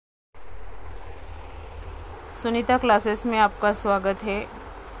Sunita classes में आपका स्वागत है।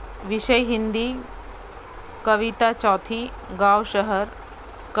 विषय हिंदी, कविता चौथी, गांव शहर,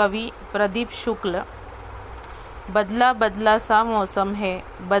 कवि प्रदीप शुक्ल। बदला बदला सा मौसम है,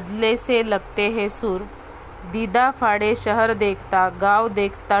 बदले से लगते हैं सुर, दीदा फाड़े शहर देखता, गांव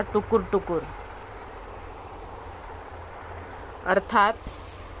देखता टुकुर टुकुर। अर्थात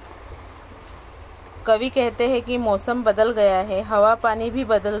कवि कहते हैं कि मौसम बदल गया है, हवा पानी भी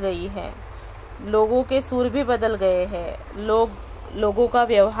बदल गई है, लोगों के सुर भी बदल गए हैं, लोगों का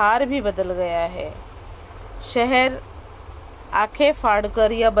व्यवहार भी बदल गया है। शहर आंखें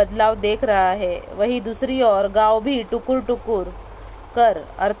फाड़कर यह बदलाव देख रहा है, वही दूसरी ओर गांव भी टुकुर टुकुर कर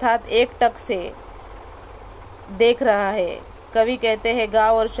अर्थात एक टक से देख रहा है। कवि कहते हैं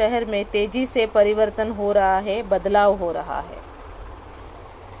गांव और शहर में तेजी से परिवर्तन हो रहा है, बदलाव हो रहा है।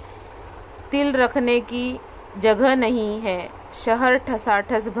 तिल रखने की जगह नहीं है, शहर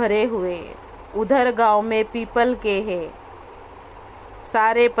ठसाठस भरे हुए, उधर गांव में पीपल के हैं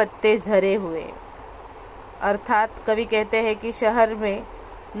सारे पत्ते झरे हुए। अर्थात कवि कहते हैं कि शहर में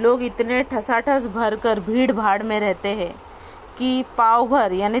लोग इतने ठसाठस भरकर भीड़ भाड़ में रहते हैं कि पाव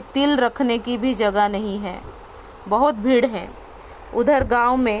भर यानी तिल रखने की भी जगह नहीं है, बहुत भीड़ है। उधर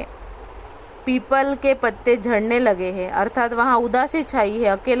गांव में पीपल के पत्ते झड़ने लगे हैं, अर्थात वहाँ उदासी छाई है,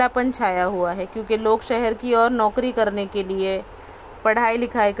 अकेलापन छाया हुआ है, क्योंकि लोग शहर की ओर नौकरी करने के लिए, पढ़ाई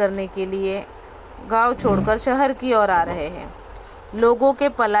लिखाई करने के लिए गांव छोड़कर शहर की ओर आ रहे हैं। लोगों के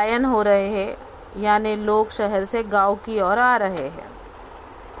पलायन हो रहे हैं, यानी लोग शहर से गांव की ओर आ रहे हैं।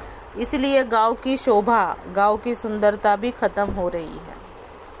 इसलिए गांव की शोभा, गांव की सुंदरता भी खत्म हो रही है।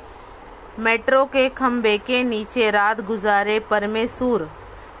 मेट्रो के खंबे के नीचे रात गुजारे परमेशुर,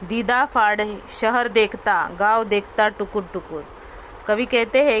 दीदा फाड़े शहर देखता, गांव देखता टुकुर टुकुर। कवि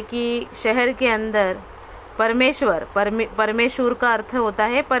कहते हैं कि शहर के अंदर परमेश्वर का अर्थ होता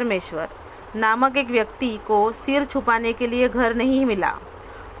है परमेश्वर नामक एक व्यक्ति को सिर छुपाने के लिए घर नहीं मिला,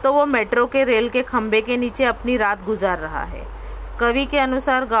 तो वो मेट्रो के रेल के खंबे के नीचे अपनी रात गुजार रहा है। कवि के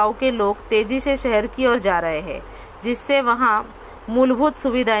अनुसार गांव के लोग तेजी से शहर की ओर जा रहे हैं, जिससे वहाँ मूलभूत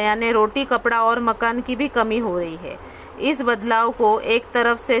सुविधा यानी रोटी, कपड़ा और मकान की भी कमी हो रही है। इस बदलाव को एक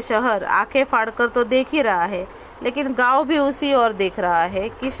तरफ से शहर आंखें फाड़कर तो देख ही रहा है, लेकिन गांव भी उसी ओर देख रहा है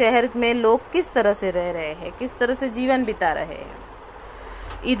कि शहर में लोग किस तरह से रह रहे हैं, किस तरह से जीवन बिता रहे हैं।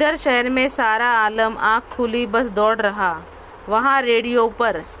 इधर शहर में सारा आलम आँख खुली बस दौड़ रहा, वहाँ रेडियो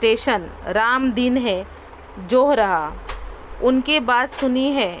पर स्टेशन राम दिन है जोह रहा, उनकी बात सुनी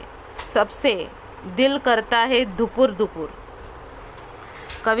है सबसे, दिल करता है धुपुर धुपुर।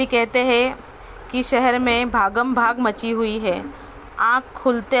 कवि कहते हैं कि शहर में भागम भाग मची हुई है। आँख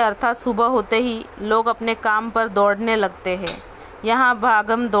खुलते अर्थात सुबह होते ही लोग अपने काम पर दौड़ने लगते हैं। यहाँ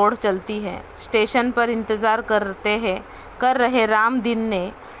भागम दौड़ चलती है। स्टेशन पर इंतज़ार कर रहे राम दिन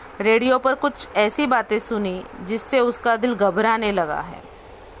ने रेडियो पर कुछ ऐसी बातें सुनी जिससे उसका दिल घबराने लगा है।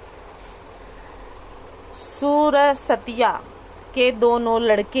 सूरसतिया के दोनों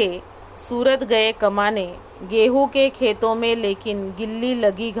लड़के सूरत गए कमाने, गेहूं के खेतों में लेकिन गिल्ली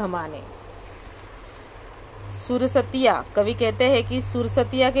लगी घमाने। सूरसतिया, कवि कहते हैं कि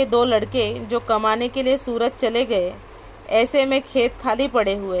सूरसतिया के दो लड़के जो कमाने के लिए सूरत चले गए, ऐसे में खेत खाली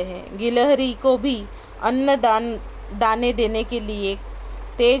पड़े हुए हैं। गिलहरी को भी अन्न दाने देने के लिए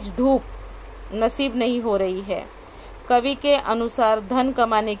तेज धूप नसीब नहीं हो रही है। कवि के अनुसार धन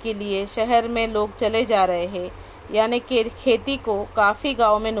कमाने के लिए शहर में लोग चले जा रहे हैं, यानी कि खेती को काफ़ी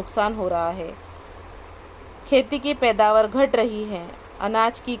गांव में नुकसान हो रहा है। खेती की पैदावार घट रही है,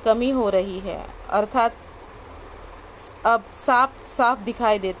 अनाज की कमी हो रही है। अर्थात अब साफ साफ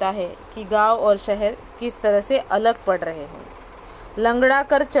दिखाई देता है कि गांव और शहर किस तरह से अलग पड़ रहे हैं। लंगड़ा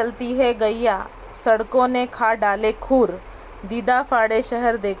कर चलती है गैया, सड़कों ने खा डाले खूर, दीदा फाड़े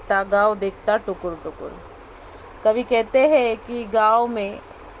शहर देखता, गांव देखता टुकुर टुकुर। कवि कहते हैं कि गांव में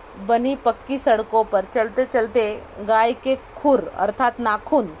बनी पक्की सड़कों पर चलते चलते गाय के खुर अर्थात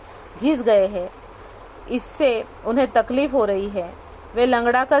नाखून घिस गए हैं, इससे उन्हें तकलीफ हो रही है। वे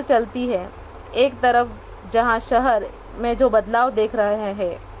लंगड़ा कर चलती है। एक तरफ जहां शहर में जो बदलाव देख रहे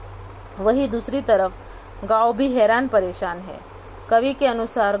हैं, वही दूसरी तरफ गांव भी हैरान परेशान है। कवि के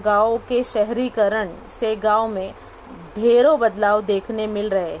अनुसार गांव के शहरीकरण से गांव में ढेरों बदलाव देखने मिल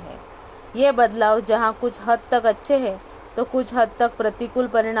रहे हैं। ये बदलाव जहां कुछ हद तक अच्छे हैं, तो कुछ हद तक प्रतिकूल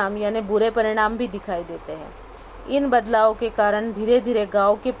परिणाम यानी बुरे परिणाम भी दिखाई देते हैं। इन बदलाव के कारण धीरे धीरे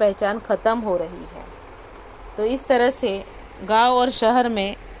गांव की पहचान खत्म हो रही है। तो इस तरह से गांव और शहर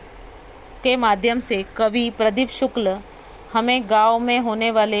में के माध्यम से कवि प्रदीप शुक्ल हमें गांव में होने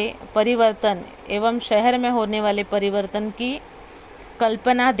वाले परिवर्तन एवं शहर में होने वाले परिवर्तन की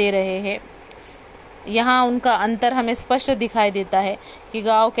कल्पना दे रहे हैं। यहाँ उनका अंतर हमें स्पष्ट दिखाई देता है कि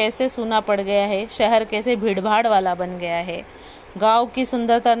गांव कैसे सूना पड़ गया है, शहर कैसे भीड़भाड़ वाला बन गया है। गांव की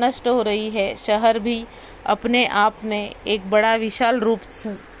सुंदरता नष्ट हो रही है, शहर भी अपने आप में एक बड़ा विशाल रूप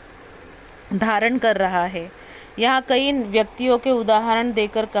धारण कर रहा है। यहाँ कई व्यक्तियों के उदाहरण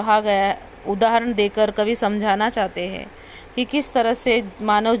देकर कवि समझाना चाहते हैं कि किस तरह से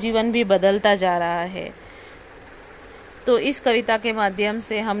मानव जीवन भी बदलता जा रहा है। तो इस कविता के माध्यम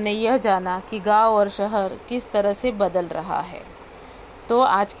से हमने यह जाना कि गांव और शहर किस तरह से बदल रहा है। तो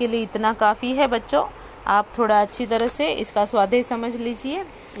आज के लिए इतना काफ़ी है बच्चों। आप थोड़ा अच्छी तरह से इसका स्वाध्याय समझ लीजिए।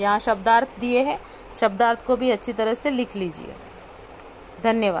 यहाँ शब्दार्थ दिए हैं, शब्दार्थ को भी अच्छी तरह से लिख लीजिए।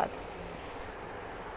 धन्यवाद।